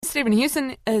Stephen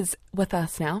Hewson is with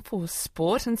us now for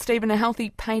sport. And Stephen, a healthy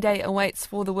payday awaits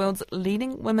for the world's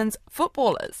leading women's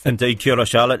footballers. Indeed, kia ora,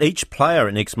 Charlotte. Each player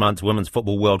at next month's Women's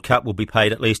Football World Cup will be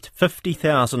paid at least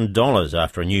 $50,000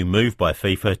 after a new move by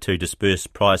FIFA to disperse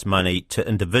prize money to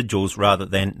individuals rather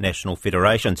than national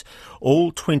federations.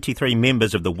 All 23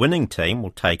 members of the winning team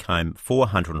will take home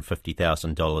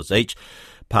 $450,000 each,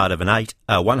 part of an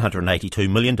 $182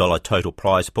 million total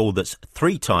prize pool that's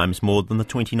 3 times more than the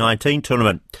 2019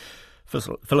 tournament.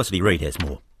 Felicity Reid has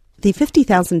more. The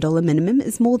 $50,000 minimum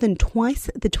is more than twice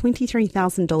the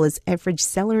 $23,000 average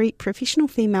salary professional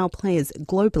female players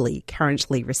globally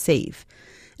currently receive.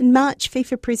 In March,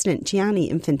 FIFA President Gianni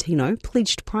Infantino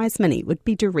pledged prize money would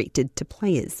be directed to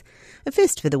players, a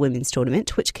first for the women's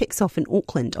tournament, which kicks off in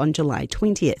Auckland on July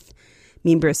 20th.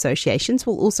 Member associations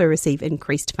will also receive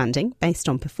increased funding based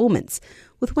on performance,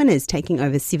 with winners taking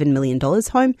over $7 million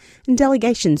home and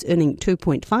delegations earning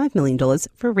 $2.5 million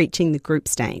for reaching the group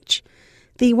stage.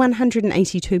 The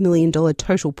 $182 million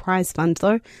total prize fund,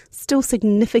 though, still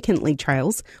significantly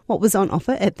trails what was on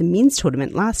offer at the men's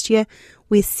tournament last year,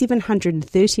 where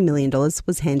 $730 million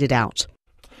was handed out.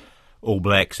 All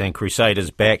Blacks and Crusaders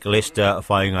back. Leicester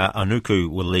Whainga Anuku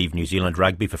will leave New Zealand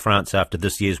rugby for France after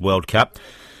this year's World Cup.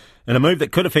 In a move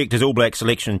that could affect his All Black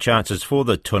selection chances for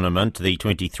the tournament, the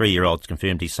 23-year-old's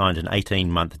confirmed he signed an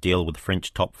 18-month deal with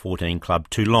French top 14 club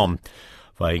Toulon.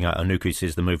 Whainga Anuku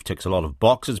says the move ticks a lot of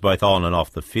boxes, both on and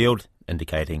off the field,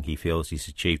 indicating he feels he's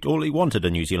achieved all he wanted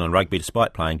in New Zealand rugby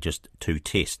despite playing just 2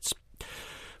 tests.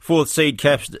 Fourth seed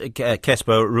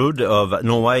Kasper Ruud of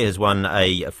Norway has won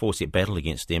a 4-set battle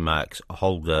against Denmark's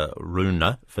Holger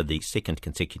Rune for the second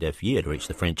consecutive year to reach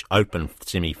the French Open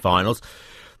semi-finals.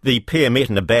 The pair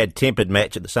met in a bad-tempered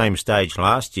match at the same stage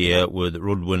last year, with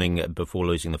Ruud winning before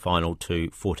losing the final to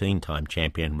 14-time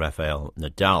champion Rafael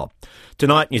Nadal.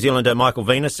 Tonight, New Zealander Michael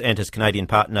Venus and his Canadian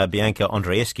partner Bianca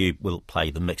Andreescu will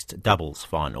play the mixed doubles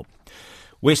final.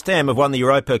 West Ham have won the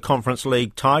Europa Conference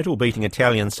League title, beating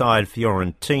Italian side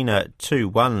Fiorentina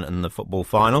 2-1 in the football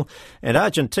final. And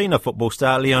Argentina football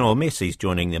star Lionel Messi is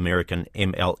joining the American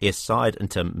MLS side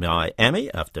into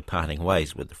Miami after parting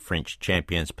ways with the French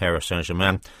champions Paris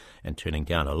Saint-Germain and turning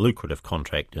down a lucrative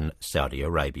contract in Saudi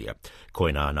Arabia.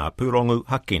 Koina ngā pūrongo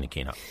hakinakina.